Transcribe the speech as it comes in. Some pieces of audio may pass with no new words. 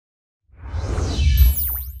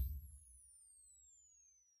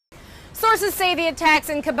Sources say the attacks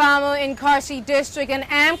in Kabamu in Karshi district and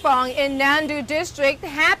Ankpong in Nandu district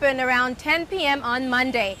happened around 10 p.m. on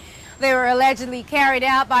Monday. They were allegedly carried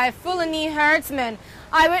out by Fulani herdsmen.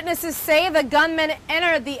 Eyewitnesses say the gunmen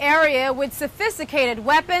entered the area with sophisticated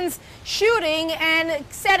weapons, shooting and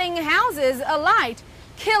setting houses alight,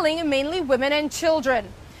 killing mainly women and children.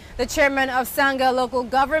 The chairman of Sanga Local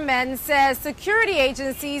Government says security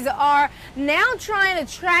agencies are now trying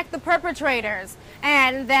to track the perpetrators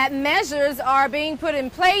and that measures are being put in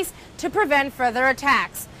place to prevent further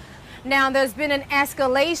attacks. Now, there's been an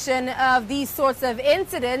escalation of these sorts of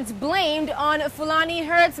incidents blamed on Fulani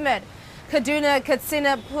herdsmen. Kaduna,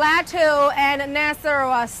 Katsina Plateau and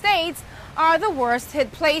Nasarawa states are the worst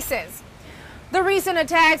hit places. The recent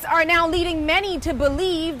attacks are now leading many to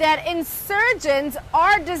believe that insurgents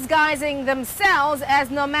are disguising themselves as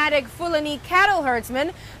nomadic Fulani cattle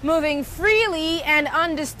herdsmen, moving freely and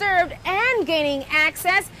undisturbed and gaining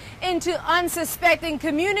access into unsuspecting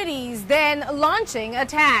communities, then launching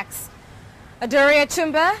attacks. Adaure,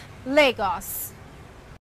 Achumba, Lagos.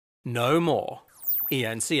 Know more.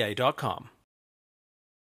 ENCA.com